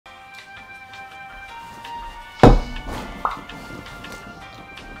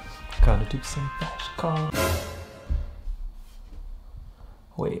do some flashcards.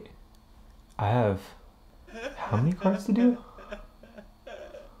 Wait, I have how many cards to do?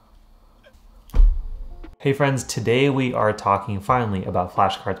 Hey friends, today we are talking finally about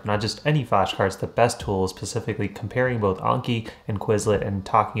flashcards, but not just any flashcards, the best tools, specifically comparing both Anki and Quizlet and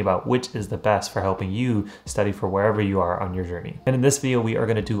talking about which is the best for helping you study for wherever you are on your journey. And in this video, we are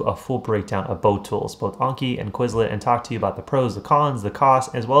going to do a full breakdown of both tools, both Anki and Quizlet, and talk to you about the pros, the cons, the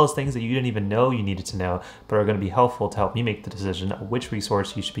costs, as well as things that you didn't even know you needed to know, but are going to be helpful to help you make the decision of which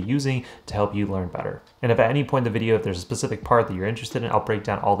resource you should be using to help you learn better. And if at any point in the video, if there's a specific part that you're interested in, I'll break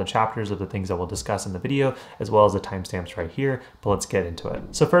down all the chapters of the things that we'll discuss in the video, as well as the timestamps right here, but let's get into it.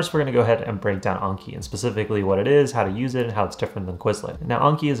 So first, we're going to go ahead and break down Anki and specifically what it is, how to use it, and how it's different than Quizlet. Now,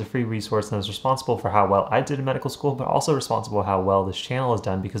 Anki is a free resource and is responsible for how well I did in medical school, but also responsible for how well this channel has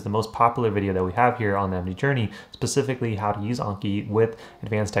done, because the most popular video that we have here on the MDJourney, specifically how to use Anki with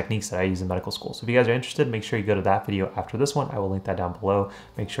advanced techniques that I use in medical school. So if you guys are interested, make sure you go to that video after this one. I will link that down below.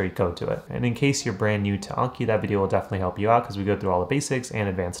 Make sure you go to it. And in case you're brand new to Anki, that video will definitely help you out because we go through all the basics and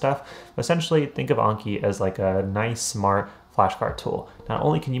advanced stuff. Essentially, think of Anki as like a nice, smart flashcard tool. Not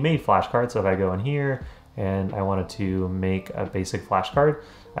only can you make flashcards, so if I go in here and I wanted to make a basic flashcard,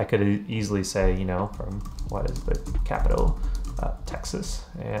 I could easily say, you know, from what is the capital, Texas,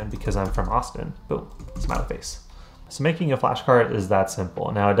 and because I'm from Austin, boom, smiley face. So making a flashcard is that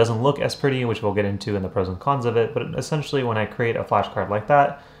simple. Now, it doesn't look as pretty, which we'll get into in the pros and cons of it, but essentially when I create a flashcard like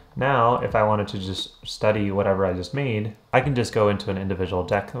that, now, if I wanted to just study whatever I just made, I can just go into an individual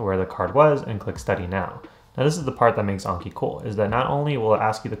deck where the card was and click Study Now. Now, this is the part that makes Anki cool, is that not only will it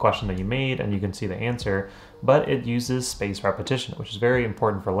ask you the question that you made and you can see the answer, but it uses spaced repetition, which is very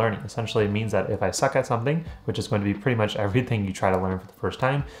important for learning. Essentially, it means that if I suck at something, which is going to be pretty much everything you try to learn for the first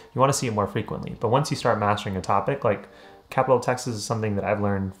time, you want to see it more frequently. But once you start mastering a topic, like capital Texas is something that I've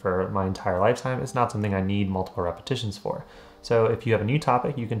learned for my entire lifetime, it's not something I need multiple repetitions for. So if you have a new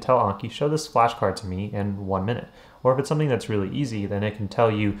topic, you can tell Anki, show this flashcard to me in 1 minute. Or if it's something that's really easy, then it can tell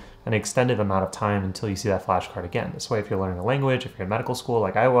you an extended amount of time until you see that flashcard again. This way, if you're learning a language, if you're in medical school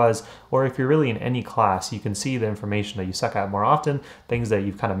like I was, or if you're really in any class, you can see the information that you suck at more often, things that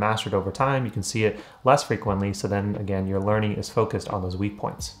you've kind of mastered over time, you can see it less frequently. So then again, your learning is focused on those weak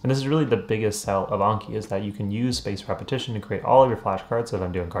points. And this is really the biggest sell of Anki, is that you can use spaced repetition to create all of your flashcards. So if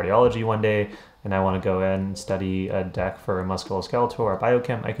I'm doing cardiology one day, and I want to go in and study a deck for musculoskeletal or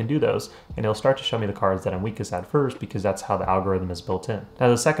biochem, I can do those, and it'll start to show me the cards that I'm weakest at first, because that's how the algorithm is built in. Now,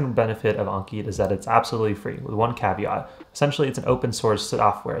 the second benefit of Anki is that it's absolutely free, with one caveat. Essentially, it's an open source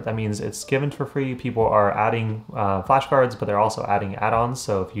software. That means it's given for free. People are adding flashcards, but they're also adding add-ons.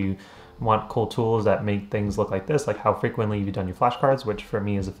 So if you want cool tools that make things look like this, like how frequently you've done your flashcards, which for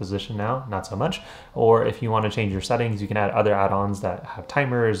me as a physician now, not so much. Or if you want to change your settings, you can add other add-ons that have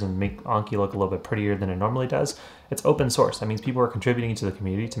timers and make Anki look a little bit prettier than it normally does. It's open source. That means people are contributing to the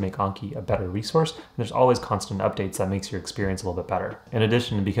community to make Anki a better resource. And there's always constant updates that makes your experience a little bit better. In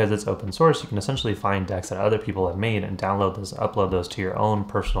addition, because it's open source, you can essentially find decks that other people have made and download those, upload those to your own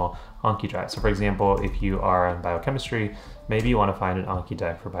personal Anki drive. So for example, if you are in biochemistry, maybe you want to find an Anki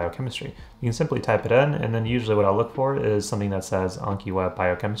deck for biochemistry. You can simply type it in, and then usually what I'll look for is something that says Anki Web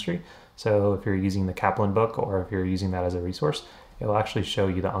Biochemistry. So if you're using the Kaplan book, or if you're using that as a resource, it will actually show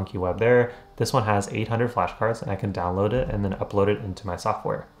you the Anki Web there. This one has 800 flashcards, and I can download it and then upload it into my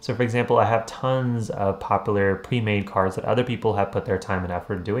software. So for example, I have tons of popular pre-made cards that other people have put their time and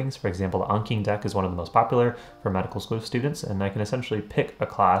effort doing. So for example, the Anki deck is one of the most popular for medical school students, and I can essentially pick a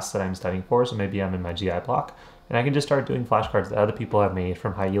class that I'm studying for. So maybe I'm in my GI block, and I can just start doing flashcards that other people have made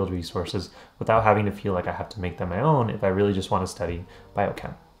from high yield resources without having to feel like I have to make them my own if I really just want to study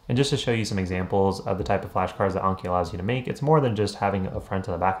biochem. And just to show you some examples of the type of flashcards that Anki allows you to make, it's more than just having a front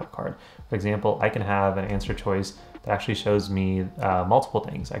and a back of a card. For example, I can have an answer choice that actually shows me multiple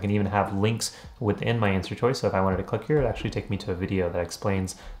things. I can even have links within my answer choice. So if I wanted to click here, it actually take me to a video that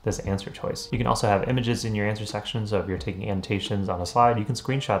explains this answer choice. You can also have images in your answer section. So if you're taking annotations on a slide, you can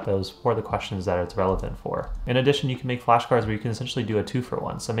screenshot those for the questions that it's relevant for. In addition, you can make flashcards where you can essentially do a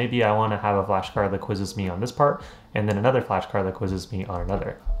 2-for-1. So maybe I want to have a flashcard that quizzes me on this part, and then another flashcard that quizzes me on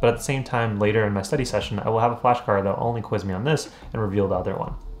another. But at the same time, later in my study session, I will have a flashcard that will only quiz me on this and reveal the other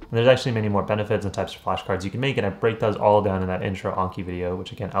one. And there's actually many more benefits and types of flashcards you can make, and I break those all down in that intro Anki video,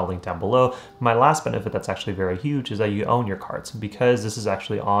 which again, I'll link down below. My last benefit that's actually very huge is that you own your cards. Because this is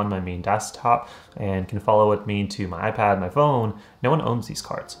actually on my main desktop and can follow with me to my iPad, my phone, no one owns these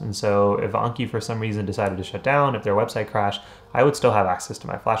cards. And so if Anki for some reason decided to shut down, if their website crashed, I would still have access to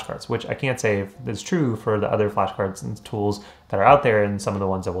my flashcards, which I can't say is true for the other flashcards and tools that are out there and some of the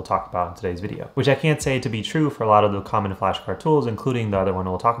ones that we'll talk about in today's video, which I can't say to be true for a lot of the common flashcard tools, including the other one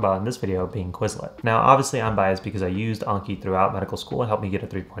we'll talk about in this video being Quizlet. Now, obviously I'm biased because I used Anki throughout medical school and helped me get a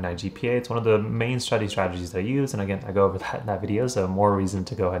 3.9 GPA. It's one of the main study strategies that I use. And again, I go over that in that video, so more reason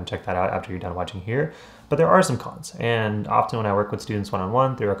to go ahead and check that out after you're done watching here. But there are some cons. And often when I work with students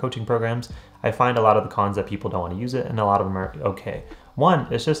one-on-one through our coaching programs, I find a lot of the cons that people don't want to use it, and a lot of them are okay. One,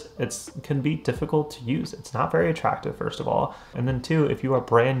 it can be difficult to use. It's not very attractive, first of all. And then two, if you are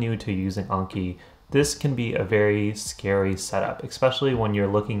brand new to using Anki, this can be a very scary setup, especially when you're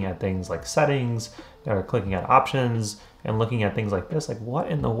looking at things like settings or clicking at options and looking at things like this. Like, what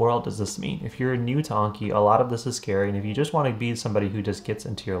in the world does this mean? If you're new to Anki, a lot of this is scary. And if you just want to be somebody who just gets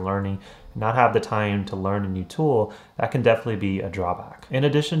into your learning and not have the time to learn a new tool, that can definitely be a drawback. In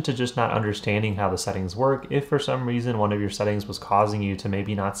addition to just not understanding how the settings work, if for some reason one of your settings was causing you to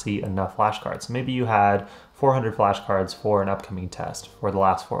maybe not see enough flashcards, maybe you had 400 flashcards for an upcoming test for the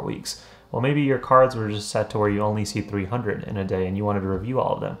last 4 weeks. Well, maybe your cards were just set to where you only see 300 in a day and you wanted to review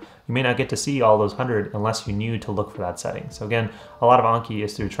all of them. You may not get to see all those 100 unless you knew to look for that setting. So again, a lot of Anki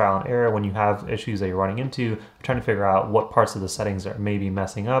is through trial and error. When you have issues that you're running into, trying to figure out what parts of the settings are maybe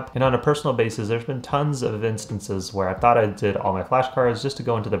messing up. And on a personal basis, there's been tons of instances where I thought I did all my flashcards just to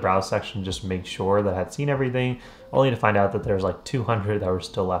go into the browse section, just make sure that I had seen everything, only to find out that there's like 200 that were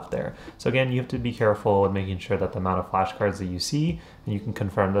still left there. So again, you have to be careful with making sure that the amount of flashcards that you see, and you can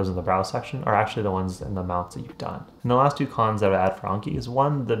confirm those in the browse section, are actually the ones in the amounts that you've done. And the last two cons that I would add for Anki is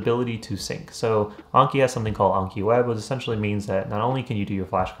one, the ability to sync. So Anki has something called Anki Web, which essentially means that not only can you do your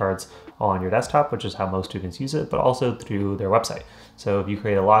flashcards on your desktop, which is how most students use it, but also through their website. So if you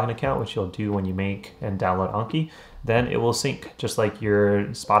create a login account, which you'll do when you make and download Anki, then it will sync just like your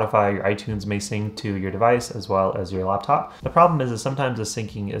Spotify, your iTunes may sync to your device as well as your laptop. The problem is that sometimes the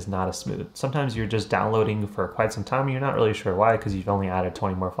syncing is not as smooth. Sometimes you're just downloading for quite some time and you're not really sure why because you've only added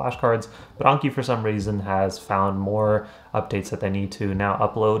 20 more flashcards, but Anki for some reason has found more updates that they need to now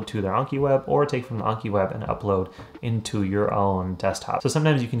upload to their Anki Web or take from the Anki Web and upload into your own desktop. So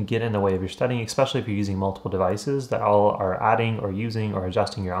sometimes you can get in the way of your studying, especially if you're using multiple devices that all are adding or using or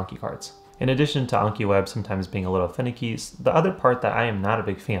adjusting your Anki cards. In addition to Anki Web sometimes being a little finicky, the other part that I am not a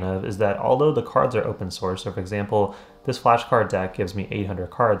big fan of is that although the cards are open source, so for example, this flashcard deck gives me 800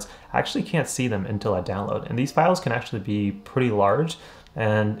 cards, I actually can't see them until I download. And these files can actually be pretty large.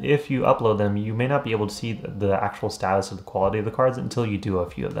 And if you upload them, you may not be able to see the actual status of the quality of the cards until you do a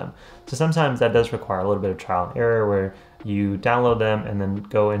few of them. So sometimes that does require a little bit of trial and error where you download them and then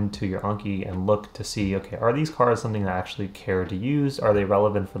go into your Anki and look to see, okay, are these cards something that I actually care to use? Are they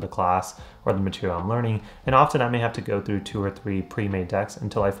relevant for the class or the material I'm learning? And often I may have to go through 2 or 3 pre-made decks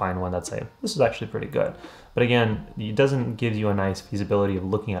until I find one that say, this is actually pretty good. But again, it doesn't give you a nice feasibility of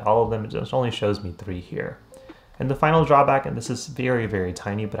looking at all of them. It just only shows me 3 here. And the final drawback, and this is very, very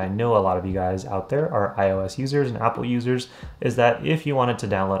tiny, but I know a lot of you guys out there are iOS users and Apple users, is that if you wanted to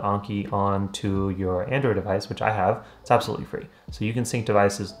download Anki onto your Android device, which I have, it's absolutely free. So you can sync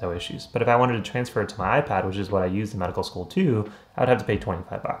devices, no issues. But if I wanted to transfer it to my iPad, which is what I use in medical school too, I would have to pay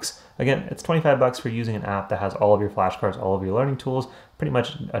 25 bucks. Again, it's 25 bucks for using an app that has all of your flashcards, all of your learning tools, pretty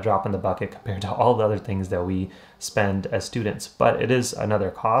much a drop in the bucket compared to all the other things that we spend as students. But it is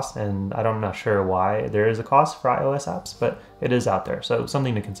another cost, and I'm not sure why there is a cost for iOS apps, but it is out there, so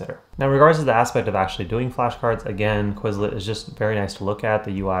something to consider. Now, in regards to the aspect of actually doing flashcards, again, Quizlet is just very nice to look at.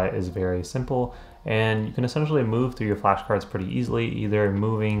 The UI is very simple, and you can essentially move through your flashcards pretty easily, either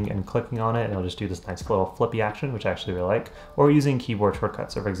moving and clicking on it, and it'll just do this nice little flippy action, which I actually really like, or using keyboard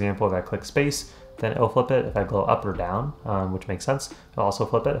shortcuts. So for example, if I click space, then it'll flip it. If I go up or down, which makes sense, it'll also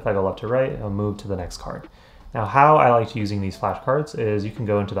flip it. If I go left to right, it'll move to the next card. Now, how I like using these flashcards is you can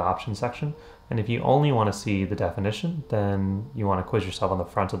go into the options section, and if you only want to see the definition, then you want to quiz yourself on the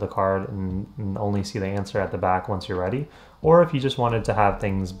front of the card and only see the answer at the back once you're ready. Or if you just wanted to have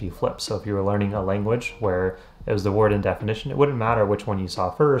things be flipped. So if you were learning a language where it was the word and definition, it wouldn't matter which one you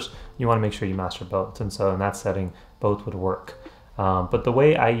saw first. You want to make sure you master both. And so in that setting, both would work. But the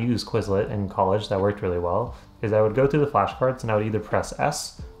way I use Quizlet in college that worked really well is I would go through the flashcards and I would either press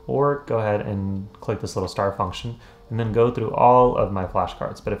S or go ahead and click this little star function and then go through all of my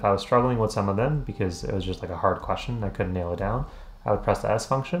flashcards. But if I was struggling with some of them because it was just like a hard question, I couldn't nail it down, I would press the S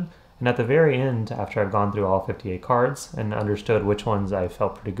function. And at the very end, after I've gone through all 58 cards and understood which ones I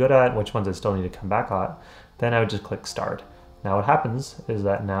felt pretty good at, which ones I still need to come back at, then I would just click start. Now what happens is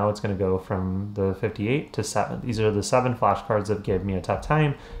that now it's going to go from the 58 to 7. These are the 7 flashcards that gave me a tough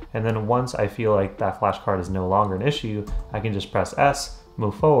time. And then once I feel like that flashcard is no longer an issue, I can just press S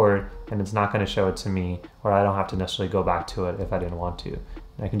move forward, and it's not going to show it to me, or I don't have to necessarily go back to it if I didn't want to.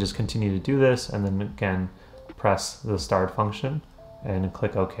 And I can just continue to do this, and then again press the start function and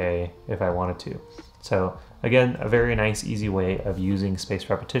click OK if I wanted to. So again, a very nice, easy way of using spaced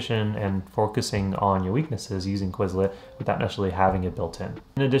repetition and focusing on your weaknesses using Quizlet without necessarily having it built in.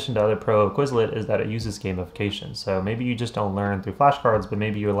 In addition to other pro of Quizlet is that it uses gamification. So maybe you just don't learn through flashcards, but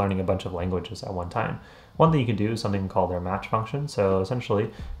maybe you're learning a bunch of languages at one time. One thing you can do is something called their match function. So essentially,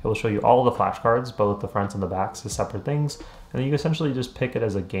 it will show you all the flashcards, both the fronts and the backs, as separate things. And then you essentially just pick it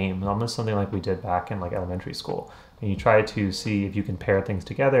as a game, almost something like we did back in like elementary school. And you try to see if you can pair things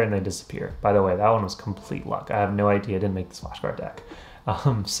together and they disappear. By the way, that one was complete luck. I have no idea I didn't make this flashcard deck.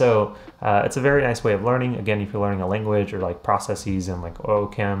 It's a very nice way of learning. Again, if you're learning a language or like processes and like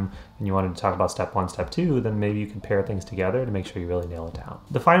OChem, and you wanted to talk about step 1, step 2, then maybe you can pair things together to make sure you really nail it down.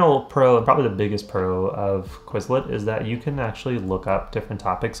 The final pro, and probably the biggest pro of Quizlet, is that you can actually look up different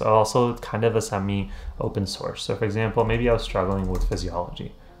topics. Also, it's kind of a semi-open source. So for example, maybe I was struggling with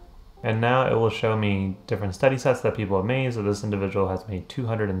physiology. And now it will show me different study sets that people have made. So this individual has made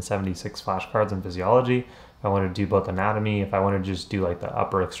 276 flashcards in physiology. If I want to do both anatomy, if I want to just do like the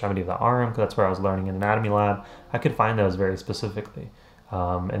upper extremity of the arm, because that's where I was learning in anatomy lab, I could find those very specifically.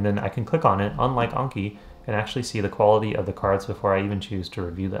 And then I can click on it, unlike Anki, and actually see the quality of the cards before I even choose to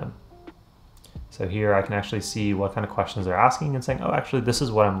review them. So here I can actually see what kind of questions they're asking and saying, oh, actually, this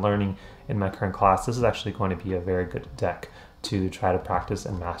is what I'm learning in my current class. This is actually going to be a very good deck to try to practice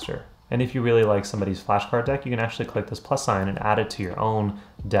and master. And if you really like somebody's flashcard deck, you can actually click this plus sign and add it to your own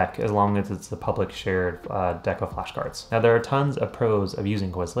deck as long as it's the public shared deck of flashcards. Now there are tons of pros of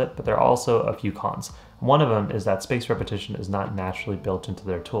using Quizlet, but there are also a few cons. One of them is that spaced repetition is not naturally built into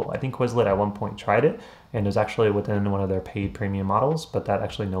their tool. I think Quizlet at one point tried it, and it was actually within one of their paid premium models, but that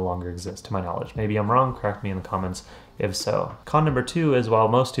actually no longer exists to my knowledge. Maybe I'm wrong, correct me in the comments if so. Con number 2 is while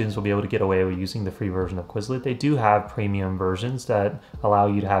most students will be able to get away with using the free version of Quizlet, they do have premium versions that allow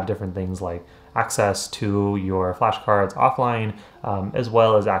you to have different things like access to your flashcards offline, as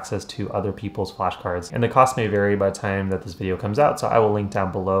well as access to other people's flashcards. And the cost may vary by the time that this video comes out, so I will link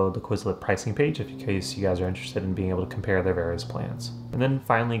down below the Quizlet pricing page in case you guys are interested in being able to compare their various plans. And then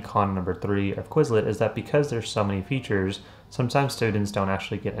finally, con number 3 of Quizlet is that because there's so many features, sometimes students don't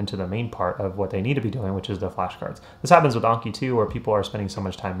actually get into the main part of what they need to be doing, which is the flashcards. This happens with Anki too, where people are spending so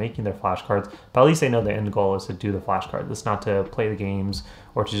much time making their flashcards, but at least they know the end goal is to do the flashcards. It's not to play the games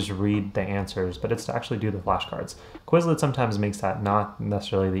or to just read the answers, but it's to actually do the flashcards. Quizlet sometimes makes that not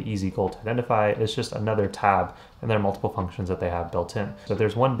necessarily the easy goal to identify. It's just another tab, and there are multiple functions that they have built in. So if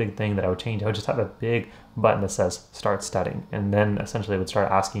there's one big thing that I would change, I would just have a big button that says start studying, and then essentially it would start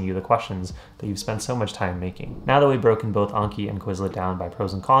asking you the questions that you've spent so much time making. Now that we've broken both Anki and Quizlet down by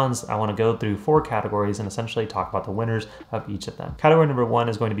pros and cons, I want to go through 4 categories and essentially talk about the winners of each of them. Category number 1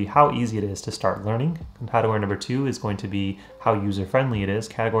 is going to be how easy it is to start learning. And category number 2 is going to be how user-friendly it is.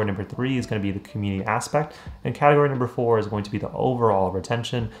 Category number 3 is going to be the community aspect. And category number 4 is going to be the overall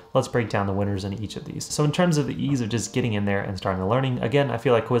retention. Let's break down the winners in each of these. So in terms of the ease of just getting in there and starting the learning, again, I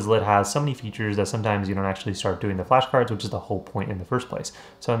feel like Quizlet has so many features that sometimes you don't actually start doing the flashcards, which is the whole point in the first place.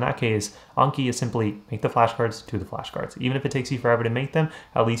 So in that case, Anki is simply make the flashcards, do the flashcards. Even if it takes you forever to make them,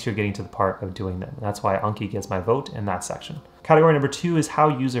 at least you're getting to the part of doing them. And that's why Anki gets my vote in that section. Category number 2 is how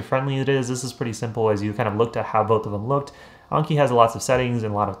user-friendly it is. This is pretty simple as you kind of looked at how both of them looked. Anki has lots of settings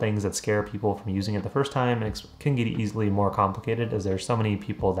and a lot of things that scare people from using it the first time, and it can get easily more complicated as there's so many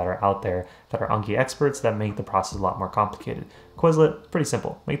people that are out there that are Anki experts that make the process a lot more complicated. Quizlet, pretty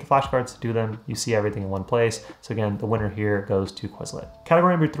simple. Make the flashcards, do them, you see everything in one place. So again, the winner here goes to Quizlet.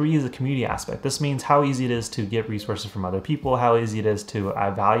 Category number 3 is the community aspect. This means how easy it is to get resources from other people, how easy it is to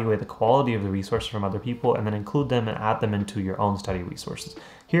evaluate the quality of the resources from other people, and then include them and add them into your own study resources.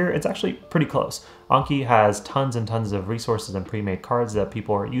 Here, it's actually pretty close. Anki has tons and tons of resources and pre-made cards that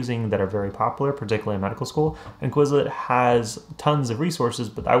people are using that are very popular, particularly in medical school. And Quizlet has tons of resources,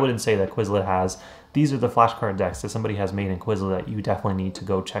 but I wouldn't say that Quizlet has these are the flashcard decks that somebody has made in Quizlet that you definitely need to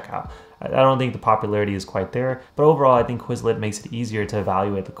go check out. I don't think the popularity is quite there, but overall I think Quizlet makes it easier to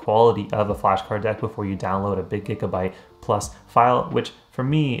evaluate the quality of a flashcard deck before you download a big gigabyte plus file, which for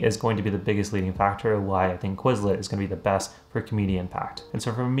me is going to be the biggest leading factor of why I think Quizlet is going to be the best for community impact. And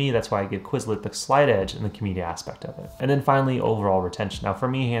so for me, that's why I give Quizlet the slight edge in the community aspect of it. And then finally, overall retention. Now for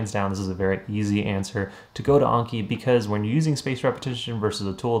me, hands down, this is a very easy answer to go to Anki because when you're using spaced repetition versus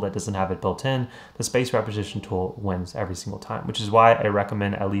a tool that doesn't have it built in, the spaced repetition tool wins every single time, which is why I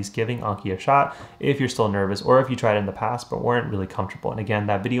recommend at least giving Anki a shot if you're still nervous or if you tried it in the past but weren't really comfortable. And again,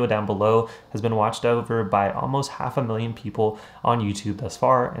 that video down below has been watched over by almost 500,000 million people on YouTube thus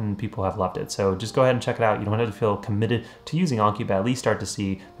far, and people have loved it. So just go ahead and check it out. You don't have to feel committed to using Anki, but at least start to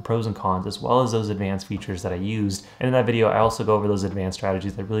see the pros and cons as well as those advanced features that I used. And in that video, I also go over those advanced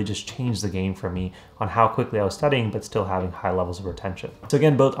strategies that really just changed the game for me on how quickly I was studying, but still having high levels of retention. So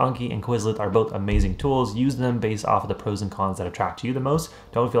again, both Anki and Quizlet are both amazing tools. Use them based off of the pros and cons that attract you the most.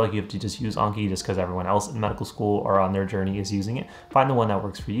 Don't feel like you have to just use Anki just because everyone else in medical school or on their journey is using it. Find the one that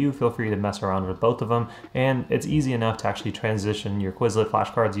works for you. Feel free to mess around with both of them. And it's easy enough to actually transition your Quizlet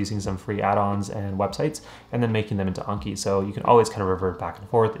flashcards using some free add-ons and websites and then making them into Anki. So you can always kind of revert back and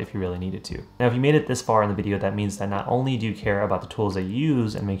forth if you really needed to. Now, if you made it this far in the video, that means that not only do you care about the tools that you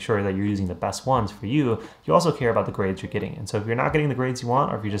use and make sure that you're using the best ones for you, you also care about the grades you're getting. And so if you're not getting the grades you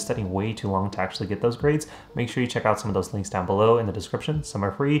want, or if you're just studying way too long to actually get those grades, make sure you check out some of those links down below in the description. Some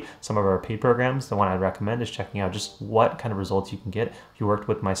are free, some of our paid programs. The one I'd recommend is checking out just what kind of results you can get if you worked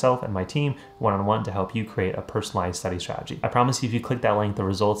with myself and my team one-on-one to help you create a personalized study strategy. I promise you, if you click that link, the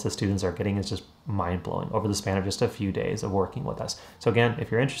results the students are getting is just mind-blowing over the span of just a few days of working with us. So again,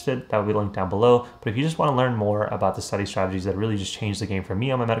 if you're interested, that will be linked down below. But if you just want to learn more about the study strategies that really just changed the game for me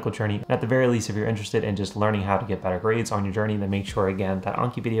on my medical journey, and at the very least, if you're interested in just learning how to get better grades on your journey, then make sure, again, that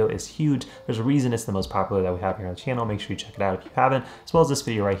Anki video is huge. There's a reason it's the most popular that we have here on the channel. Make sure you check it out if you haven't, as well as this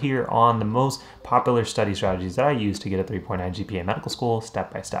video right here on the most popular study strategies that I use to get a 3.9 GPA in medical school,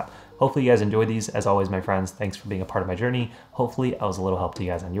 step by step. Hopefully you guys enjoyed these. As always, my friends, thanks for being a part of my journey. Hopefully I was a little help to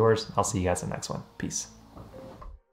you guys on yours. I'll see you guys in the next one. Peace.